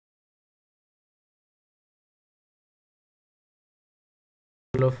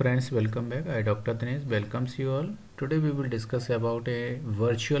Hello friends, welcome back. I Dr. Dinesh welcomes you all. Today we will discuss about a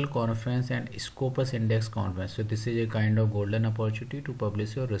virtual conference and Scopus Index conference. So this is a kind of golden opportunity to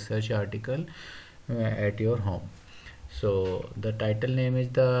publish your research article at your home. So the title name is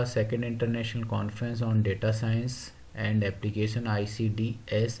the Second International Conference on Data Science and Application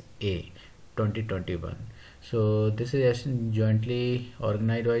ICDSA 2021. So this is jointly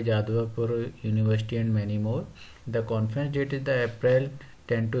organized by Jadavpur University and many more. The conference date is the April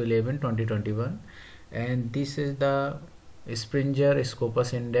 10 to 11 2021, and this is the Springer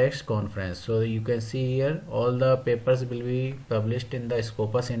Scopus Index conference. So you can see here all the papers will be published in the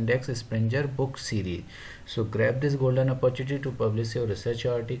Scopus Index Springer book series. So grab this golden opportunity to publish your research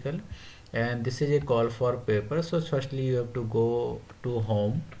article, and this is a call for paper. So firstly you have to go to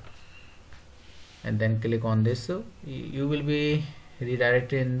home and then click on this. So you will be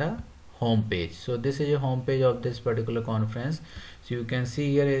redirected in the home page. So this is a home page of this particular conference. So you can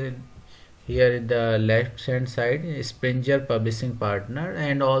see here in the left hand side Springer publishing partner,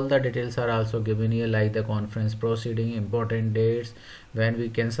 and all the details are also given here, like the conference proceeding, important dates, when we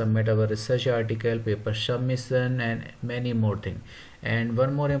can submit our research article, paper submission, and many more things. And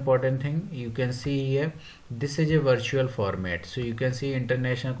one more important thing, you can see here, this is a virtual format. So you can see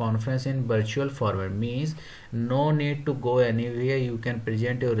international conference in virtual format means no need to go anywhere. You can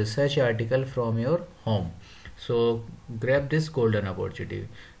present your research article from your home. So grab this golden opportunity.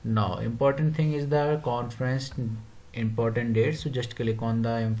 Now important thing is the conference important date. So just click on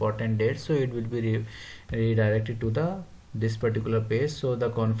the important date, so it will be redirected to this particular page. So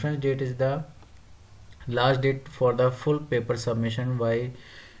the conference date is the last date for the full paper submission by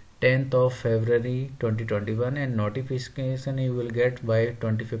 10th of February 2021, and notification you will get by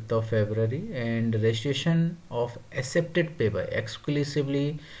 25th of February, and registration of accepted paper,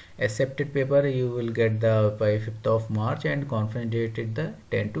 exclusively accepted paper, you will get the by 5th of March, and conference date is the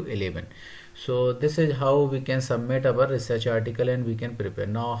 10 to 11. So this is how we can submit our research article and we can prepare.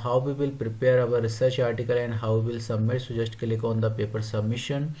 Now how we will prepare our research article and how we will submit. So just click on the paper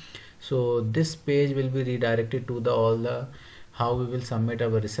submission. So this page will be redirected to all the how we will submit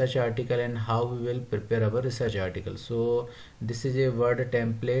our research article and how we will prepare our research article. So this is a Word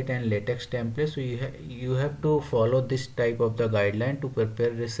template and LaTeX template. So you have to follow this type of the guideline to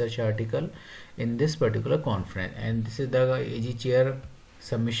prepare research article in this particular conference. And this is the easy chair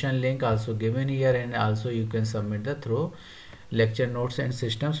submission link also given here, and also you can submit the through lecture notes and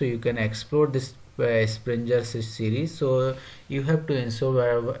system. So you can explore this Springer series. So you have to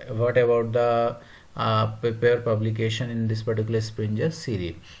ensure what about the prepare publication in this particular Springer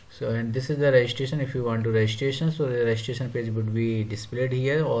series. So and this is the registration. If you want to registration, so the registration page would be displayed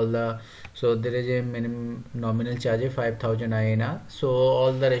here. All the so there is a minimum nominal charge of 5,000 INR. So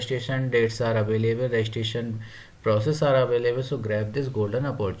all the registration dates are available, registration process are available. So grab this golden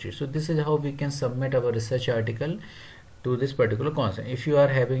opportunity. So this is how we can submit our research article to this particular concept. If you are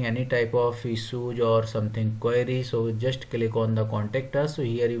having any type of issues or something query, so just click on the contact us. So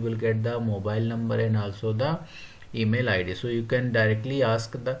here you will get the mobile number and also the email ID. So you can directly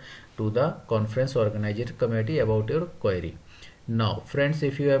ask to the conference organizer committee about your query. Now friends,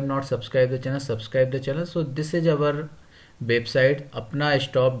 if you have not subscribed the channel, subscribe the channel. So this is our website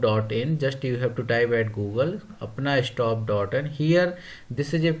apnastop.in. just you have to type at Google apnastop.in. here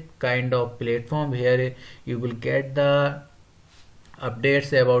this is a kind of platform where you will get the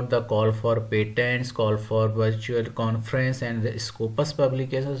updates about the call for patents, call for virtual conference, and the Scopus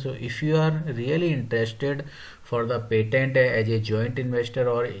publication. So if you are really interested for the patent as a joint investor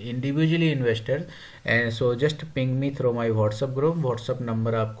or individually investor, and so just ping me through my WhatsApp group. WhatsApp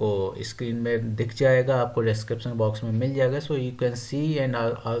number आपको screen में दिख जाएगा, आपको description box में मिल जाएगा. So you can see, and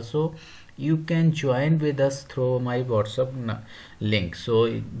also you can join with us through my WhatsApp link.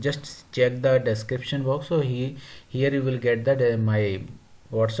 So just check the description box. So here you will get that my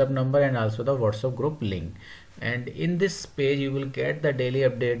WhatsApp number and also the WhatsApp group link. And in this page you will get the daily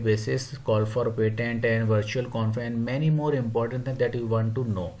update basis, call for patent and virtual conference, and many more important things that you want to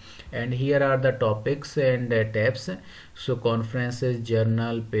know. And here are the topics and tabs. So conferences,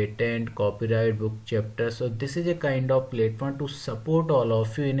 journal, patent, copyright, book chapter. So this is a kind of platform to support all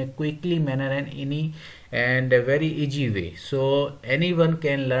of you in a quickly manner and a very easy way. So anyone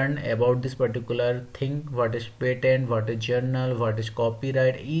can learn about this particular thing, what is patent, what is journal, what is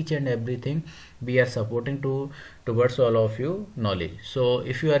copyright, each and everything we are supporting towards all of you knowledge. So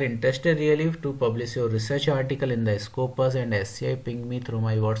if you are interested really to publish your research article in the Scopus and SCI, ping me through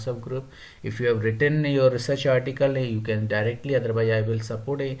my WhatsApp group. If you have written your research article, you can directly, otherwise I will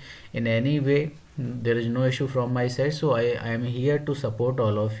support in any way there is no issue from my side. So I am here to support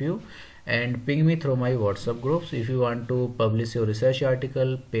all of you, and ping me through my WhatsApp groups if you want to publish your research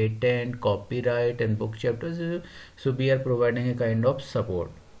article, patent, copyright and book chapters. So we are providing a kind of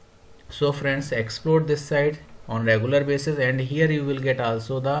support. So friends, explore this site on regular basis, and here you will get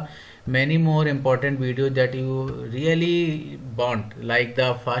also the many more important videos that you really want, like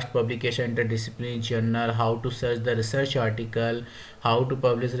the fast publication interdisciplinary journal, how to search the research article, how to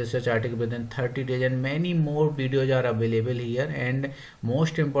publish research article within 30 days, and many more videos are available here. And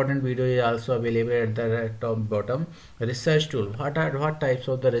most important video is also available at the top bottom, research tool. What types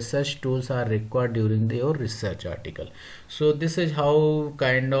of the research tools are required during your research article. So this is how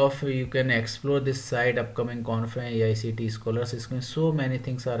kind of you can explore this site. Upcoming conference, AICT scholars, so many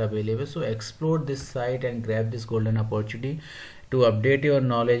things are available. So explore this site and grab this golden opportunity to update your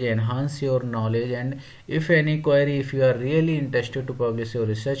knowledge, enhance your knowledge. And if any query, if you are really interested to publish your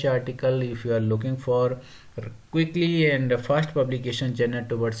research article, if you are looking for quickly and fast publication journey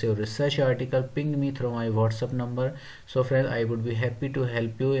towards your research article, ping me through my WhatsApp number. So friends, I would be happy to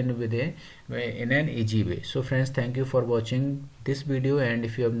help you in an easy way. So friends, thank you for watching this video, and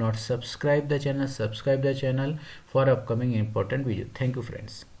if you have not subscribed the channel, subscribe the channel for upcoming important video. Thank you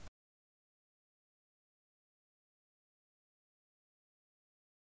friends.